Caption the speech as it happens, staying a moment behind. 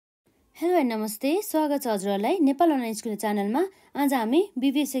Hello and नमस्ते, स्वागत छ हजुरहरूलाई नेपाल N.O.S स्कुल च्यानलमा। आज हामी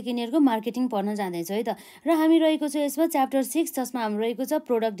BBS सेकेन्ड इयरको मार्केटिङ पढ्न जाँदैछौँ है त। र हामी रहेको छ यसमा च्याप्टर 6 जसमा हाम्रो रहेको छ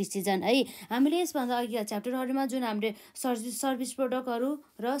प्रोडक्ट डिसिजन है। हामीले यसभन्दा अघिका च्याप्टरहरूमा जुन हामीले सर्भिस प्रोडक्टहरू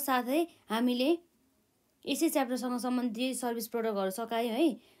र साथै हामीले यसै च्याप्टरसँग सम्बन्धित सर्भिस प्रोडक्टहरू सकायौँ है।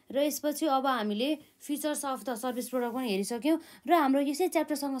 र यसपछि अब हामीले features of the service product पनि हेरिसक्यौँ र हाम्रो यसै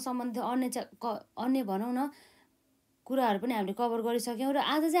च्याप्टरसँग सम्बन्धित अन्य भनौँ न कुराहरू पनि हामीले कभर गरिसक्यौँ। र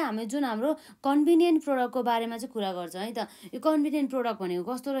आज चाहिँ हामी जुन हाम्रो कन्भिनियन्ट प्रोडक्टको बारेमा चाहिँ कुरा गर्छौँ है त। यो कन्भिनियन्ट प्रोडक्ट भनेको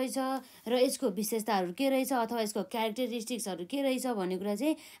कस्तो रहेछ र यसको विशेषताहरू के रहेछ अथवा यसको क्यारेक्टरिस्टिक्सहरू के रहेछ भन्ने कुरा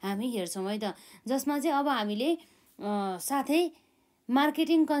चाहिँ हामी हेर्छौँ है त। जसमा चाहिँ अब हामीले साथै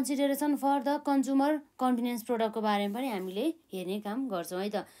marketing consideration for the consumer convenience प्रोडक्टको बारेमा पनि हामीले हेर्ने काम गर्छौँ है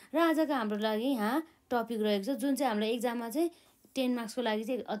त। र आजको हाम्रो लागि यहाँ टपिक रहेको छ जुन चाहिँ हाम्रो एक्जाममा चाहिँ 10 मार्क्सको लागि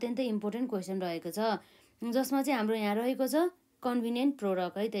चाहिँ अत्यन्तै इम्पोर्टेन्ट क्वेसन रहेको छ, जसमा चाहिँ हाम्रो यहाँ रहेको छ कन्भिनियन्ट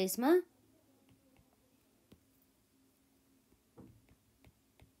प्रोडक्ट है त। यसमा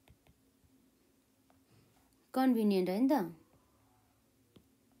कन्भिनियन्ट है नि त,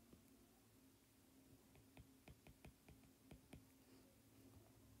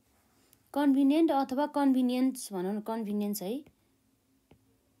 कन्भिनियन्ट अथवा कन्भिनियन्स भनौँ न, कन्भिनियन्स है,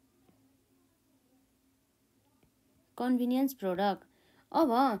 कन्भिनियन्स प्रोडक्ट।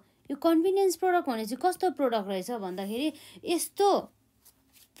 अब यो कन्भिनियन्स प्रोडक्ट भने चाहिँ कस्तो प्रोडक्ट रहेछ भन्दाखेरि यस्तो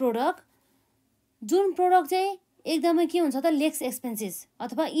प्रोडक्ट जुन प्रोडक्ट चाहिँ एकदमै के हुन्छ त लेस एक्सपेन्सिभ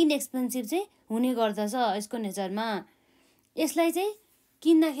अथवा इनएक्सपेन्सिभ चाहिँ हुने गर्दछ यसको नेचरमा। यसलाई चाहिँ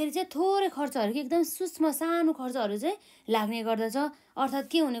किन्दाखेरि चाहिँ थोरै खर्चहरू एकदम सूक्ष्म सानो खर्चहरू चाहिँ लाग्ने गर्दछ। अर्थात्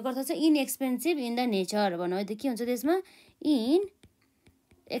के हुने गर्दछ इनएक्सपेन्सिभ इन द नेचर भनौँ है त। के हुन्छ त्यसमा इन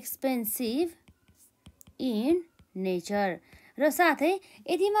एक्सपेन्सिभ इन नेचर। र साथै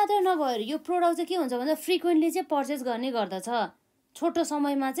यति मात्र नभएर यो प्रोडक्ट चाहिँ के हुन्छ भन्दा फ्रिक्वेन्टली चाहिँ पर्चेस गर्ने गर्दछ। छोटो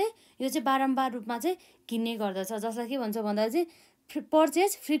समयमा चाहिँ यो चाहिँ बारम्बार रूपमा चाहिँ किन्ने गर्दछ, जसलाई के भन्छ भन्दा चाहिँ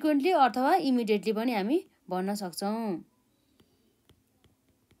पर्चेस फ्रिक्वेन्टली अथवा इमिडिएटली पनि हामी भन्न सक्छौँ।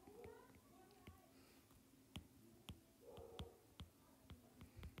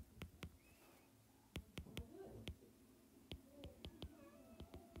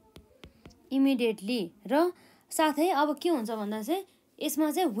 इमिडिएटली। र साथै अब के हुन्छ भन्दा चाहिँ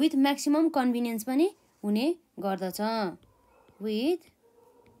यसमा चाहिँ विथ म्याक्सिमम कन्भिनियन्स पनि हुने गर्दछ। विथ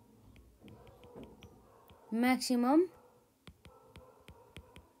म्याक्सिमम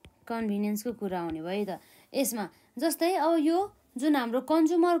कन्भिनियन्सको कुरा हुने भयो त यसमा। जस्तै अब यो जुन हाम्रो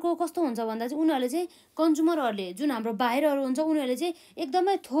कन्ज्युमरको कस्तो हुन्छ भन्दा चाहिँ उनीहरूले चाहिँ कन्ज्युमरहरूले जुन हाम्रो बाहिरहरू हुन्छ उनीहरूले चाहिँ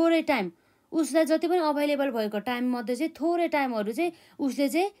एकदमै थोरै टाइम उसलाई जति पनि अभाइलेबल भएको टाइममध्ये चाहिँ थोरै टाइमहरू चाहिँ उसले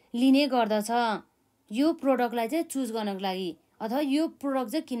चाहिँ लिने गर्दछ यो प्रोडक्टलाई चाहिँ चुज गर्नको लागि अथवा यो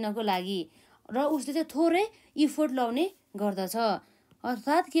प्रोडक्ट चाहिँ किन्नको लागि। र उसले चाहिँ थोरै इफोर्ट लाउने गर्दछ।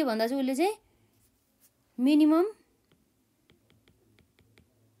 अर्थात् के भन्दा चाहिँ उसले चाहिँ मिनिमम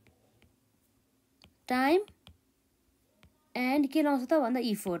टाइम एन्ड के लाउँछ त भन्दा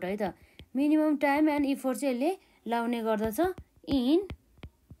इफोर्ट है त। मिनिमम टाइम एन्ड इफोर्ट चाहिँ यसले लाउने गर्दछ इन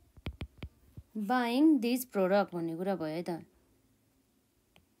बाइङ दिस प्रोडक्ट भन्ने कुरा भयो है त।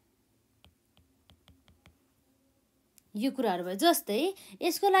 यो कुराहरू भयो। जस्तै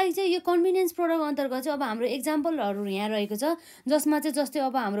यसको लागि चाहिँ यो कन्भिनियन्स प्रोडक्ट अन्तर्गत चाहिँ अब हाम्रो एक्जाम्पलहरू यहाँ रहेको छ, जसमा चाहिँ जस्तै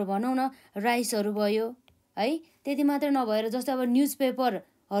अब हाम्रो भनौँ न राइसहरू भयो है। त्यति मात्र नभएर जस्तै अब न्युज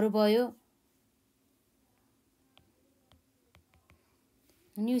पेपरहरू भयो,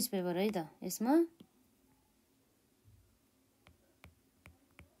 न्युज पेपर है त। यसमा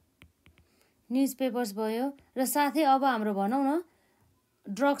न्युज पेपर्स भयो र साथै अब हाम्रो भनौँ न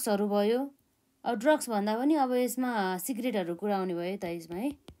ड्रग्सहरू भयो। अब ड्रग्स भन्दा पनि अब यसमा सिगरेटहरू कुरा आउने भयो त यसमा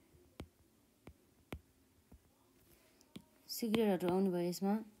है, सिगरेटहरू आउने भयो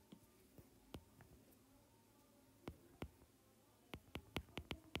यसमा।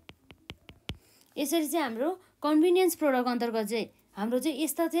 यसरी चाहिँ हाम्रो कन्भिनियन्स प्रोडक्ट अन्तर्गत चाहिँ हाम्रो चाहिँ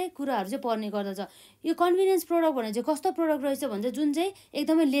यस्ता चाहिँ कुराहरू चाहिँ पर्ने गर्दछ। यो कन्भिनियन्स प्रोडक्ट भने चाहिँ कस्तो प्रोडक्ट रहेछ भने चाहिँ जुन चाहिँ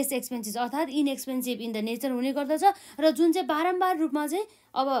एकदमै लेस एक्सपेन्सिभ अर्थात् इनएक्सपेन्सिभ इन द नेचर हुने गर्दछ र जुन चाहिँ बारम्बार रूपमा चाहिँ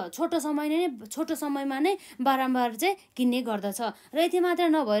अब छोटो समयमा नै बारम्बार चाहिँ किन्ने गर्दछ। र यति मात्र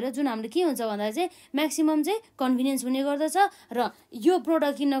नभएर जुन हाम्रो के हुन्छ भन्दा चाहिँ म्याक्सिमम चाहिँ कन्भिनियन्स हुने गर्दछ र यो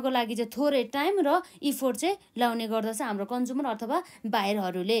प्रोडक्ट किन्नको लागि चाहिँ थोरै टाइम र इफोर्ट चाहिँ लाउने गर्दछ हाम्रो कन्ज्युमर अथवा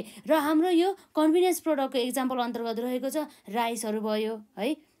बाहिरहरूले। र हाम्रो यो कन्भिनियन्स प्रोडक्टको एक्जाम्पल अन्तर्गत रहेको छ राइसहरू भयो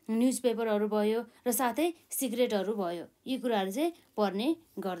है, न्युज पेपरहरू भयो र साथै सिगरेटहरू भयो। यी कुराहरू चाहिँ पर्ने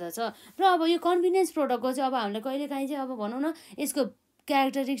गर्दछ। र अब यो कन्भिनियन्स प्रोडक्टको चाहिँ अब हामीले कहिलेकाहीँ चाहिँ अब भनौँ न यसको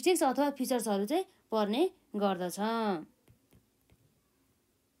क्यारेक्टरिस्टिक्स अथवा फिचर्सहरू चाहिँ पर्ने गर्दछ।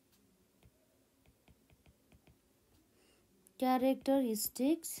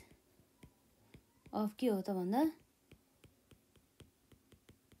 क्यारेक्टरिस्टिक्स अफ के हो त भन्दा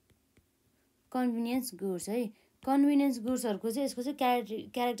कन्भिनियन्स गुड्स है। कन्भिनियन्स गुड्सहरूको चाहिँ यसको चाहिँ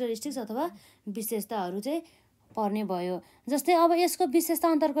क्यारेक्टरिस्टिक्स अथवा विशेषताहरू चाहिँ पर्ने भयो। जस्तै अब यसको विशेषता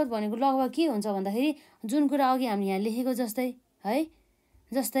अन्तर्गत भनेको लगभग के हुन्छ भन्दाखेरि जुन कुरा अघि हामीले यहाँ लेखेको जस्तै है,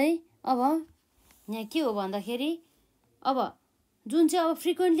 जस्तै अब यहाँ के हो भन्दाखेरि अब जुन चाहिँ अब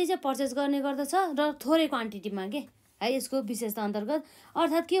फ्रिक्वेन्टली चाहिँ पर्चेस गर्ने गर्दछ र थोरै क्वान्टिटीमा के है, यसको विशेषता अन्तर्गत।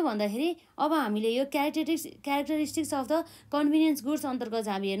 अर्थात् के भन्दाखेरि अब हामीले यो characteristics of the convenience goods अन्तर्गत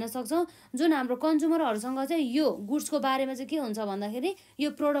हामी हेर्न सक्छौँ जुन हाम्रो कन्ज्युमरहरूसँग चाहिँ यो गुड्सको बारेमा चाहिँ के हुन्छ भन्दाखेरि यो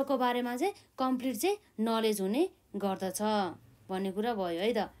प्रोडक्टको बारेमा चाहिँ कम्प्लिट चाहिँ नलेज हुने गर्दछ भन्ने कुरा भयो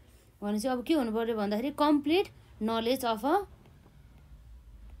है त। भनेपछि अब के हुनु पर्यो भन्दाखेरि complete knowledge of a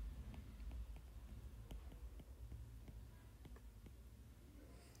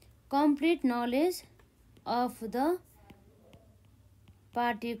complete knowledge of the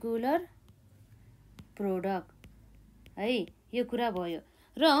particular product है, यो कुरा भयो।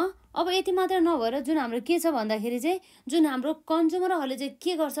 र अब यति मात्र नभएर जुन हाम्रो के छ भन्दाखेरि चाहिँ जुन हाम्रो कन्ज्युमरहरूले चाहिँ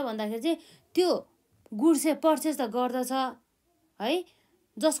के गर्छ भन्दाखेरि चाहिँ त्यो गुड्स चाहिँ पर्चेस त गर्दछ है,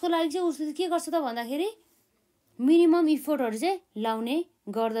 जसको लागि चाहिँ उसले के गर्छ त भन्दाखेरि मिनिमम इफोर्टहरू चाहिँ लाउने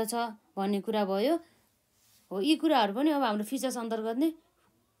गर्दछ भन्ने कुरा भयो हो। यी कुराहरू पनि अब हाम्रो फिचर्स अन्तर्गत नै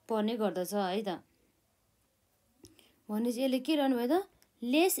पर्ने गर्दछ है त। भनेपछि यसले के रहनु भयो त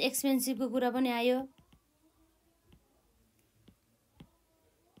लेस एक्सपेन्सिभको कुरा पनि आयो।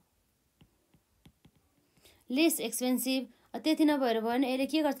 लेस एक्सपेन्सिभ त्यति नभएर भयो भने यसले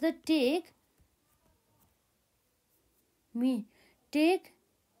के गर्छ त टेक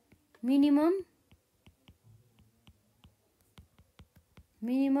मिनिमम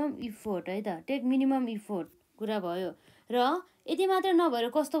इफोर्ट है त, टेक मिनिमम इफोर्ट कुरा भयो। र यति मात्र नभएर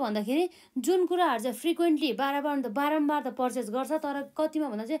कस्तो भन्दाखेरि जुन कुराहरू चाहिँ फ्रिक्वेन्टली बारम्बार त पर्चेस गर्छ तर कतिमा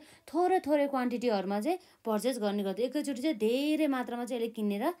भन्दा चाहिँ थोरै क्वान्टिटीहरूमा चाहिँ पर्चेस गर्ने गर्छ, एकैचोटि चाहिँ धेरै मात्रामा चाहिँ यसले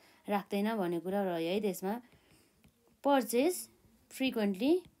किनेर राख्दैन भन्ने कुरा रह्यो है त्यसमा। Purchase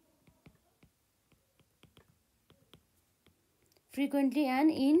frequently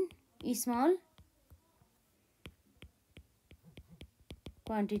and in small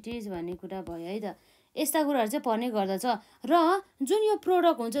quantities भन्ने कुरा भयो है त। यस्ता कुराहरू चाहिँ पर्ने गर्दछ। र जुन यो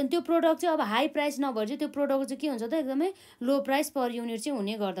प्रोडक्ट हुन्छ नि त्यो प्रोडक्ट चाहिँ अब हाई प्राइस नभएर चाहिँ त्यो प्रोडक्ट चाहिँ के हुन्छ त एकदमै लो प्राइस पर युनिट चाहिँ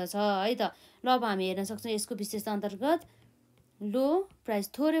हुने गर्दछ है त। ल अब हामी हेर्न सक्छौँ यसको विशेषता अन्तर्गत लो प्राइस,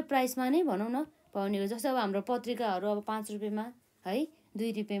 थोरै प्राइसमा नै भनौँ न पाउने हो। जस्तै अब हाम्रो पत्रिकाहरू अब 5 रुपियाँमा है,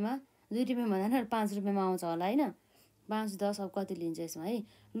 2 रुपियाँमा, 2 रुपियाँ भन्दा 5 रुपियाँमा आउँछ होला होइन, 5, 10 अब कति लिन्छ यसमा है।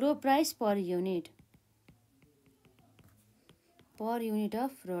 लो price per unit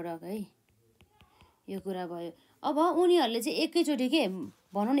of product है, यो कुरा भयो। अब उनीहरूले चाहिँ एकैचोटि के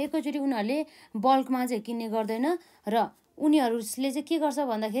भनौँ न एकैचोटि उनीहरूले बल्कमा चाहिँ किन्ने गर्दैन र उनीहरूले चाहिँ के गर्छ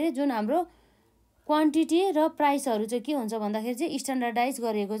भन्दाखेरि जुन हाम्रो क्वान्टिटी र प्राइसहरू चाहिँ के हुन्छ भन्दाखेरि चाहिँ स्ट्यान्डर्डाइज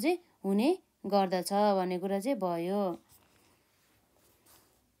गरेको चाहिँ हुने गर्दछ भन्ने कुरा चाहिँ भयो।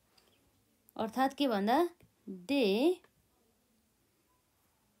 अर्थात् के भन्दा they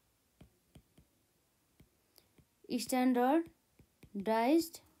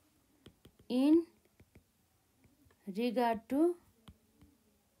स्ट्यान्डर्डाइज्ड in regard to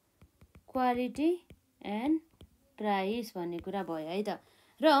quality and price भन्ने कुरा भयो है त।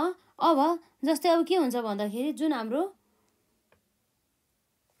 र अब जस्तै अब के हुन्छ भन्दाखेरि जुन हाम्रो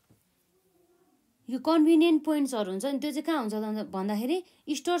यो कन्भिनियन्ट पोइन्ट्सहरू हुन्छ नि त्यो चाहिँ कहाँ हुन्छ भन्दाखेरि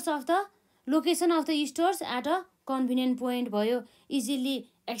stores of the location of the stores at a convenient point भयो, easily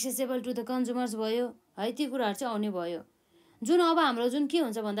accessible to the consumers भयो है, ती कुराहरू चाहिँ आउने भयो। जुन अब हाम्रो जुन के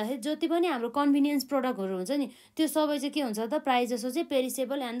हुन्छ भन्दाखेरि जति पनि हाम्रो कन्भिनियन्स प्रोडक्टहरू हुन्छ नि त्यो सबै चाहिँ के हुन्छ त प्राइस जसो चाहिँ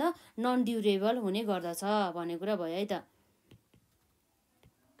perishable and the non durable हुने गर्दछ भन्ने कुरा भयो है त।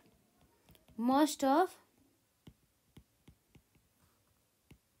 Most of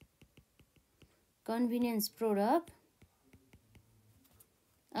convenience product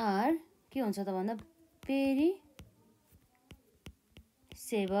are के हुन्छ त भन्दा पेरिसेबल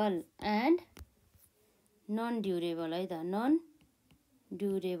एन्ड नन ड्युरेबल है त, नन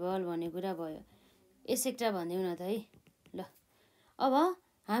ड्युरेबल भन्ने कुरा भयो। एसेक्ट्रा भनिदिउँ न त है। ल अब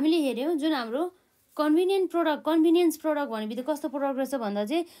हामीले हेऱ्यौँ जुन हाम्रो कन्भिनियन्स प्रोडक्ट भनेपछि कस्तो प्रोडक्ट रहेछ भन्दा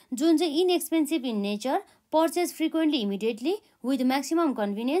चाहिँ जुन चाहिँ इनएक्सपेन्सिभ in nature, purchase frequently immediately with maximum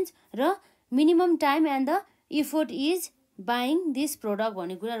convenience र minimum time and the effort is buying this product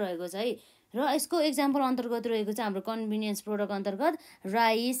भन्ने कुरा रहेको छ है। र यसको एक्जाम्पल अन्तर्गत रहेको चाहिँ हाम्रो कन्भिनियन्स प्रोडक्ट अन्तर्गत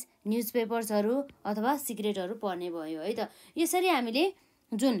राइस, न्युजपेपर्सहरू अथवा सिगरेटहरू पर्ने भयो है त। यसरी हामीले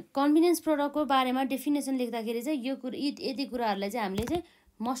जुन कन्भिनियन्स प्रोडक्टको बारेमा डेफिनेसन लेख्दाखेरि चाहिँ यो यति कुराहरूलाई चाहिँ हामीले चाहिँ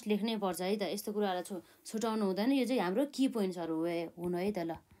मस्ट लेख्नै पर्छ है त। यस्तो कुराहरूलाई छुटाउनु हुँदैन। यो चाहिँ हाम्रो की पोइन्ट्सहरू हुनु है त।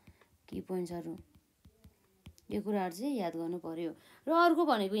 ल की पोइन्ट्सहरू यो कुराहरु चाहिँ याद गर्नु पर्यो। र अर्को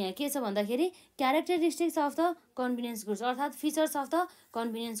भनेको यहाँ के छ भन्दाखेरि characteristics of the convenience goods अर्थात् features of the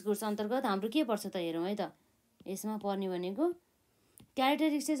convenience goods अन्तर्गत हाम्रो के पर्छ त हेरौँ है त। यसमा पर्ने भनेको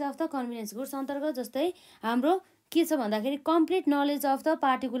characteristics of the convenience goods अन्तर्गत जस्तै हाम्रो के छ भन्दाखेरि complete knowledge of the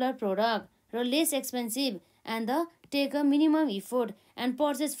particular product र lace expensive and the take a minimum effort and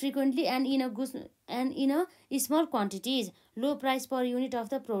purchase frequently and in a small quantities low price per unit of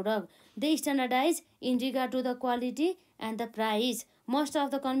the product they standardise in regard to the quality and the price most of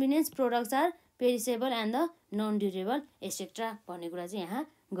the convenience products are perishable and the non durable etcetera भन्ने कुरा चाहिँ यहाँ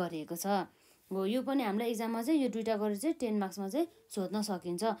गरिएको छ। हो यो पनि हामीलाई एक्जाममा चाहिँ यो दुईटा गरेर चाहिँ 10 मार्क्समा चाहिँ सोध्न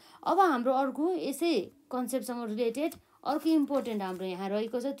सकिन्छ। अब हाम्रो अर्को यसै कन्सेप्टसँग रिलेटेड अर्को इम्पोर्टेन्ट हाम्रो यहाँ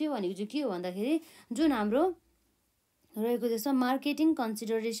रहेको छ त्यो भनेको चाहिँ के हो भन्दाखेरि जुन हाम्रो रहेको छ marketing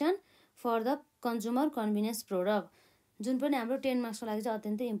consideration for the consumer convenience product जुन पनि हाम्रो 10 मार्क्सको लागि चाहिँ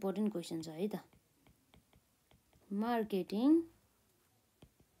अत्यन्तै इम्पोर्टेन्ट क्वेसन छ है त। Marketing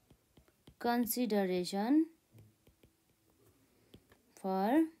consideration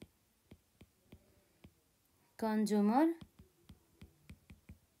for consumer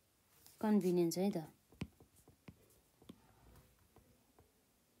convenience है त।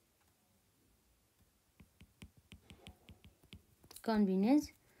 कन्भिनियन्स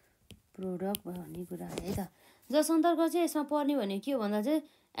प्रोडक्ट भन्ने कुरा है त। जस अन्तर्गत चाहिँ यसमा पर्ने भने के हो भन्दा चाहिँ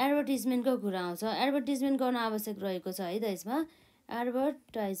एडभर्टिजमेन्टको कुरा आउँछ। एडभर्टिजमेन्ट गर्न आवश्यक रहेको छ है त यसमा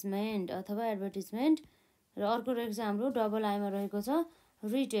एडभर्टाइजमेन्ट अथवा एडभर्टिजमेन्ट र अर्को रहेको छ हाम्रो डबल आईमा रहेको छ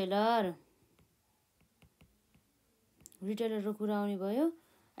रिटेलर। रिटेलरको कुरा आउने भयो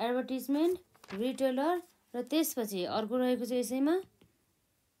एडभर्टिजमेन्ट रिटेलर र त्यसपछि अर्को रहेको छ यसैमा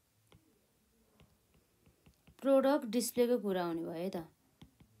प्रोडक्ट डिस्प्लेको कुरा आउने भयो है त।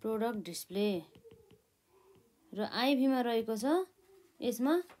 प्रोडक्ट डिस्प्ले र आईभीमा रहेको छ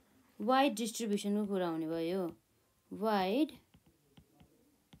यसमा वाइड डिस्ट्रिब्युसनको कुरा आउने भयो वाइड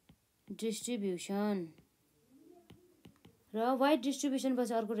डिस्ट्रिब्युसन र वाइड डिस्ट्रिब्युसन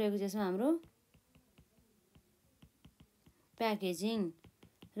पछि अर्को रहेको छ यसमा हाम्रो प्याकेजिङ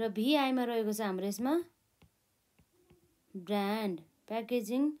र भीआईमा रहेको छ हाम्रो यसमा ब्रान्ड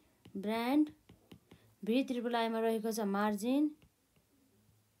प्याकेजिङ ब्रान्ड भी ट्रिपल आईमा रहेको छ मार्जिन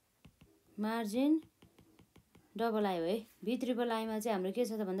मार्जिन डबल आई हो है। भी ट्रिपल आईमा चाहिँ हाम्रो के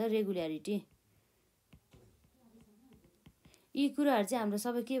छ त भन्दा रेगुल्यारिटी। यी कुराहरु चाहिँ हाम्रो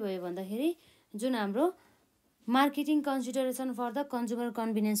सबै के भयो भन्दाखेरि जुन हाम्रो marketing consideration for the consumer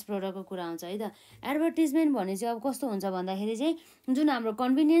convenience प्रोडक्टको कुरा आउँछ है त। एडभर्टिजमेन्ट भने चाहिँ अब कस्तो हुन्छ भन्दाखेरि चाहिँ जुन हाम्रो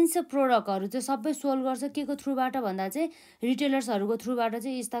कन्भिनियन्स प्रोडक्टहरू चाहिँ सबै सोल्भ गर्छ के को थ्रुबाट भन्दा चाहिँ रिटेलर्सहरूको थ्रुबाट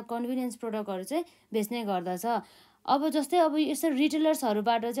चाहिँ यस्ता कन्भिनियन्स प्रोडक्टहरू चाहिँ बेच्ने गर्दछ। अब जस्तै अब यसरी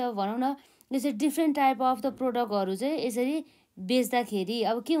रिटेलर्सहरूबाट चाहिँ अब भनौँ न यसरी डिफ्रेन्ट टाइप अफ द प्रोडक्टहरू चाहिँ यसरी बेच्दाखेरि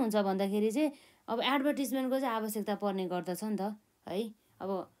अब के हुन्छ भन्दाखेरि चाहिँ अब एडभर्टिजमेन्टको चाहिँ आवश्यकता पर्ने गर्दछ नि त है।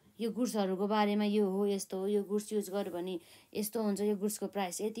 अब यो गुड्सहरूको बारेमा यो हो यस्तो हो यो गुड्स युज गर्यो भने यस्तो हुन्छ यो गुड्सको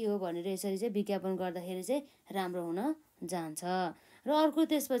प्राइस यति हो भनेर यसरी चाहिँ विज्ञापन गर्दाखेरि चाहिँ राम्रो हुन जान्छ। र अर्को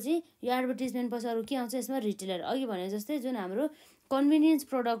त्यसपछि यो एडभर्टिजमेन्ट पछि अरू के आउँछ यसमा रिटेलर अघि भने जस्तै जुन हाम्रो कन्भिनियन्स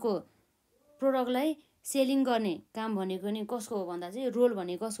प्रोडक्टलाई सेलिङ गर्ने काम भनेको नि कसको हो भन्दा चाहिँ रोल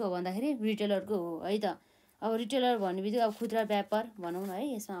भनेको कसको हो भन्दाखेरि रिटेलरको हो है त। अब रिटेलर भन्ने बित्तिकै अब खुद्रा व्यापार भनौँ न है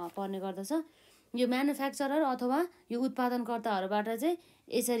यसमा पर्ने गर्दछ। यो म्यानुफ्याक्चरर अथवा यो उत्पादनकर्ताहरूबाट चाहिँ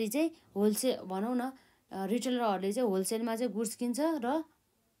यसरी चाहिँ होलसेल भनौँ न रिटेलरहरूले चाहिँ होलसेलमा चाहिँ गुड्स किन्छ र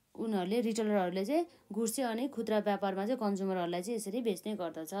उनीहरूले रिटेलरहरूले चाहिँ गुड्स चाहिँ अनि खुद्रा व्यापारमा चाहिँ कन्ज्युमरहरूलाई चाहिँ यसरी बेच्ने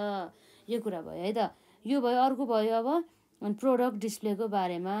गर्दछ। यो कुरा भयो है त। यो भयो अर्को भयो अब प्रोडक्ट डिस्प्लेको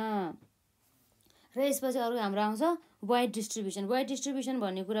बारेमा र यसपछि अर्को हाम्रो आउँछ वाइड डिस्ट्रिब्युसन। वाइड डिस्ट्रिब्युसन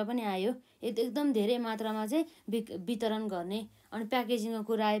भन्ने कुरा पनि आयो एकदम धेरै मात्रामा चाहिँ वितरण गर्ने। अनि प्याकेजिङको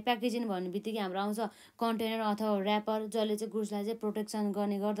कुरा आयो प्याकेजिङ भन्ने बित्तिकै हाम्रो आउँछ कन्टेनर अथवा ऱ्यापर जसले चाहिँ गुड्सलाई चाहिँ प्रोटेक्सन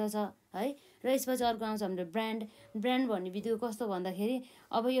गर्ने गर्दछ है। र यसपछि अर्को आउँछ हाम्रो ब्रान्ड। ब्रान्ड भन्ने बित्तिकै कस्तो भन्दाखेरि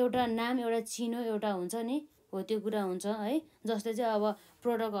अब एउटा नाम एउटा चिनो एउटा हुन्छ नि हो त्यो कुरा हुन्छ है। जसले चाहिँ अब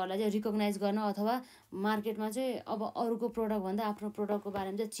प्रोडक्टहरूलाई चाहिँ रिकगनाइज गर्न अथवा मार्केटमा चाहिँ अब अरूको प्रोडक्ट भन्दा आफ्नो प्रोडक्टको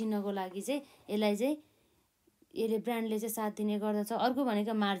बारेमा चाहिँ चिन्नको लागि चाहिँ यसलाई चाहिँ यसले ब्रान्डले चाहिँ साथ दिने गर्दछ। अर्को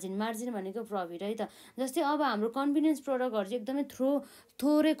भनेको मार्जिन। मार्जिन भनेको प्रफिट है त। जस्तै अब हाम्रो कन्भिनियन्स प्रोडक्टहरू चाहिँ एकदमै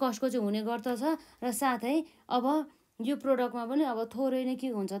थोरै कस्टको चाहिँ हुने गर्दछ र साथै अब यो प्रोडक्टमा पनि अब थोरै नै के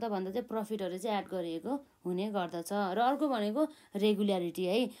हुन्छ त भन्दा चाहिँ प्रफिटहरू चाहिँ एड गरिएको हुने गर्दछ। र अर्को भनेको रेगुल्यारिटी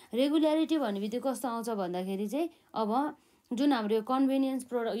है। रेगुल्यारिटी भन्ने बित्तिकै कस्तो आउँछ भन्दाखेरि चाहिँ अब जुन हाम्रो यो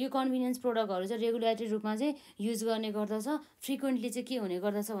कन्भिनियन्स प्रोडक्टहरू चाहिँ रेगुल्यारिटी रूपमा चाहिँ युज गर्ने गर्दछ। फ्रिक्वेन्टली चाहिँ के हुने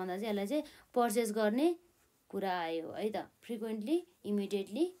गर्दछ भन्दा चाहिँ यसलाई चाहिँ पर्चेस गर्ने कुरा आयो है त। फ्रिक्वेन्टली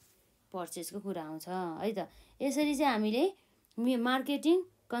इमिडिएटली पर्चेसको कुरा आउँछ है त। यसरी चाहिँ हामीले marketing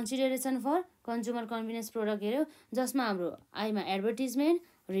consideration for consumer convenience product हेऱ्यौँ, जसमा हाम्रो आइमा एडभर्टिजमेन्ट,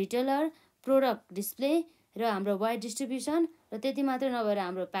 रिटेलर, प्रोडक्ट डिस्प्ले र हाम्रो वाइड डिस्ट्रिब्युसन र त्यति मात्र नभएर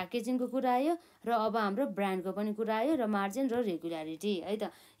हाम्रो प्याकेजिङको कुरा आयो र अब हाम्रो ब्रान्डको पनि कुरा आयो र मार्जिन र रेगुल्यारिटी है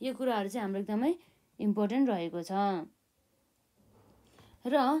त। यो कुराहरू चाहिँ हाम्रो एकदमै इम्पोर्टेन्ट रहेको छ।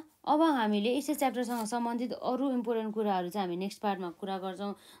 र अब हामीले यसै च्याप्टरसँग सम्बन्धित अरू इम्पोर्टेन्ट कुराहरू चाहिँ हामी नेक्स्ट पार्टमा कुरा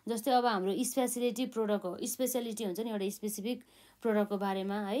गर्छौँ। जस्तै अब हाम्रो स्पेसियालिटी प्रोडक्ट हो, स्पेसियालिटी हुन्छ नि एउटा स्पेसिफिक प्रोडक्टको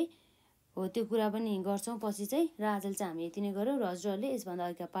बारेमा है, हो त्यो कुरा पनि गर्छौँ पछि चाहिँ। र आजले चाहिँ हामी यति नै गऱ्यौँ र हजुरहरूले यसभन्दा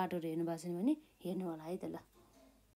अगाडिका पार्टहरू हेर्नु भएको छैन भने हेर्नु होला है त ल।